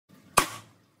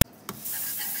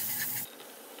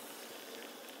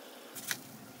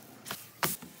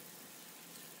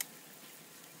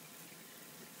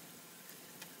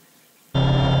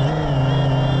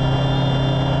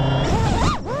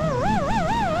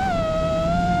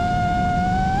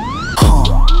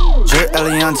Drip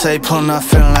Eliante, pulling up,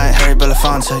 feeling like Harry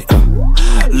Belafonte.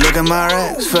 Look at my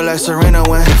racks, feel like Serena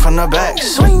went hit from the back.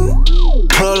 Swing,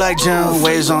 pull like Jim,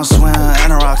 waves on swim,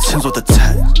 Anorak Timbs with the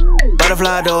tech.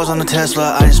 Butterfly doors on the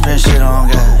Tesla, I ain't spend shit on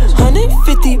gas.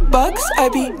 $150, I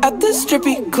be at the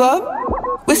strippy club.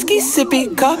 Whiskey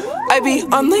sippy cup, I be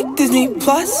on like Disney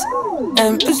Plus.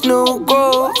 Empress New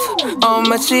Grove, all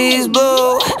my cheese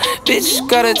blue. Bitch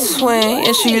got a twin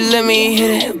and she let me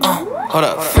hit it. Hold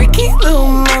up. Freaky little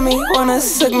mommy wanna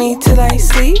suck me till I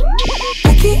sleep.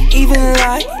 I can't even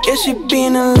lie, yeah, she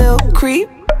being a little creep.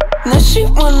 Now she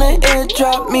wanna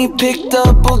airdrop me, pick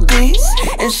double D's.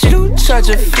 And she don't charge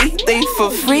a fee, they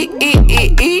for free.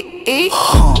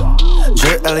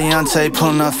 Drip Eliante,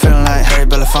 pulling up, feeling like Harry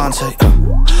Belafonte.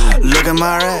 Look at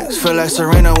my racks, feel like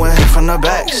Serena went hit from the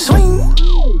back. Swing,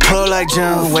 pull like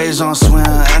Jim, waves on swim,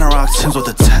 Anorak Timbs with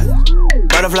the tech.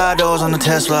 Butterfly doors on the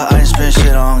Tesla, I ain't spend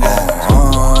shit on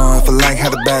gas. If I like how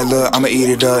the bad look, I'ma eat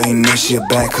it up, ain't this shit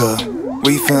back up.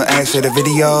 We film acts for the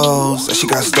videos that she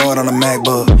got stored on a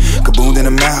MacBook. Kaboom in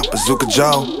the mouth, Bazooka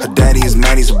Joe. Her daddy is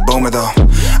mad, he's a boomer though.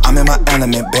 I'm in my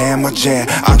element, band my jam.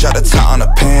 I drop the top on a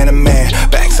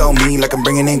Panamera. Backs on me like I'm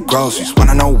bringing in groceries.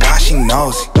 Wanna know why she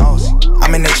nosy?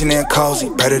 I'm in H&M cozy,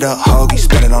 breaded up hoagie,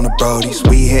 spend it on the brodies.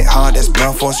 We hit hard, that's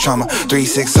blunt force trauma.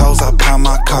 3-6 hoes, I pound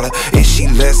my collar. If she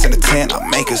less than a 10, I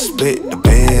make her split the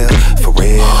bill, for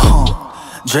real.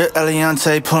 Drip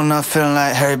Eliante, pulling up, feeling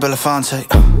like Harry Belafonte.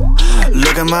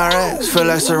 Look at my racks, feel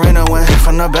like Serena went hit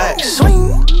from the back.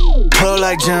 Swing, pull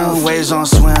like Jim, waves on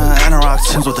swim, Anorak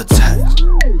Timbs with the tech.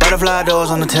 Butterfly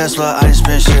doors on the Tesla, I ain't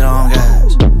spend shit on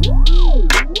gas.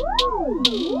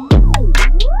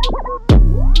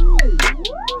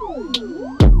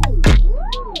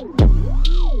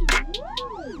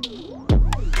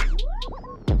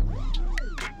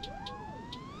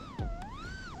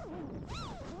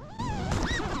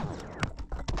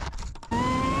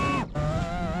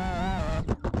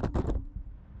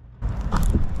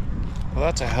 Well,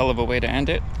 that's a hell of a way to end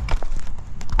it.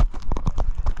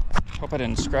 Hope I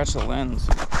didn't scratch the lens.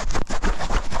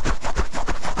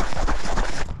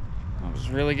 I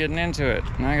was really getting into it.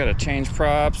 Now I gotta change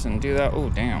props and do that. Oh,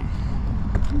 damn.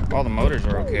 All the motors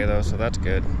are okay though, so that's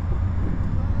good.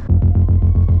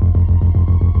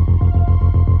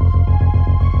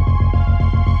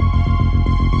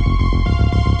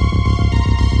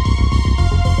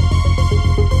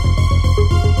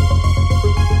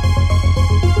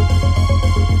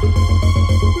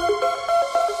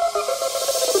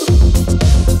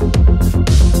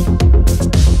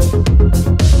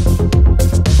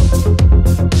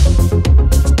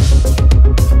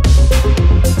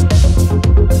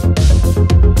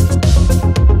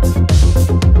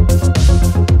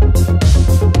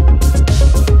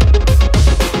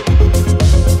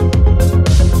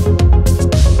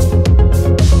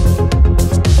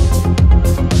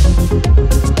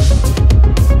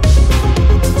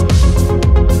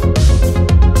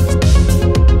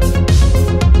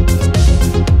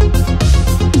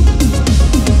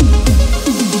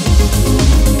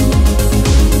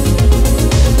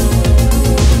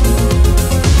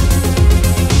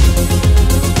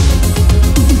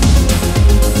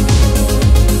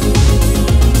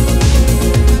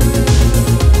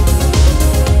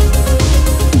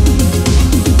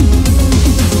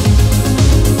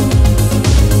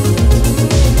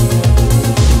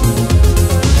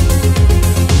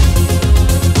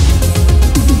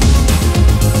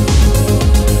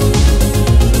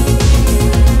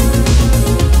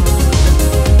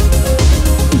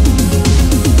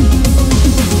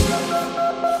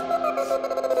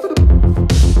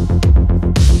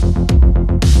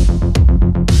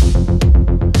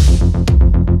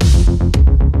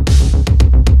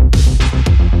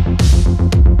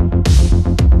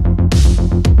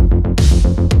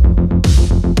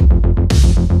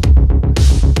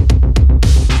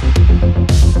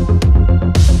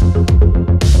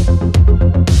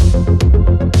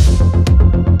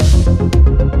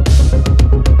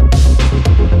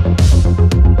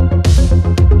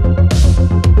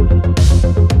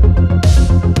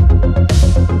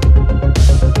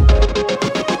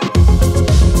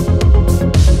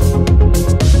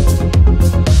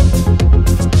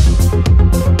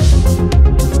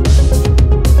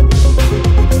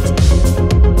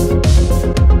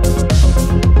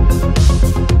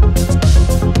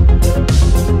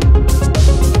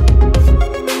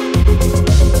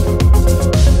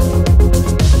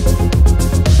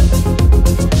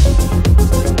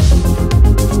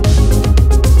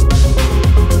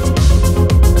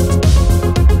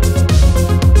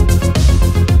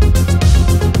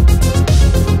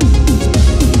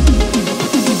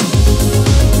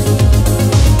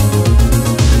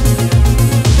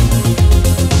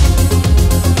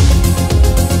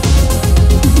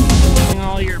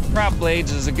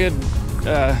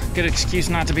 good excuse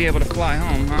not to be able to fly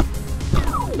home, huh?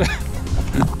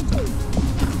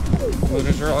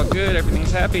 Motors are all good,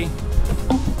 everything's happy.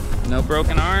 No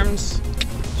broken arms.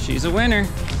 She's a winner.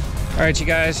 All right, you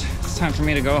guys, it's time for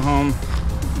me to go home.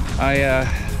 I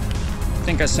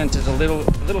think I sent it a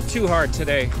little too hard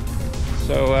today.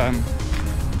 So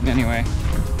anyway,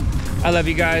 I love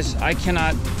you guys. I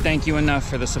cannot thank you enough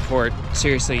for the support.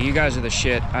 Seriously, you guys are the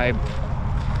shit. I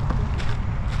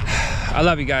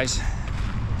love you guys.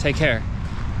 Take care.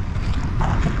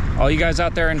 All you guys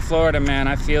out there in Florida, man,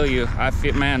 I feel you.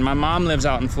 Man, my mom lives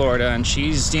out in Florida and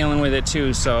she's dealing with it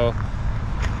too, so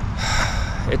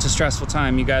it's a stressful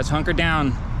time. You guys hunker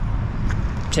down.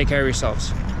 Take care of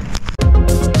yourselves.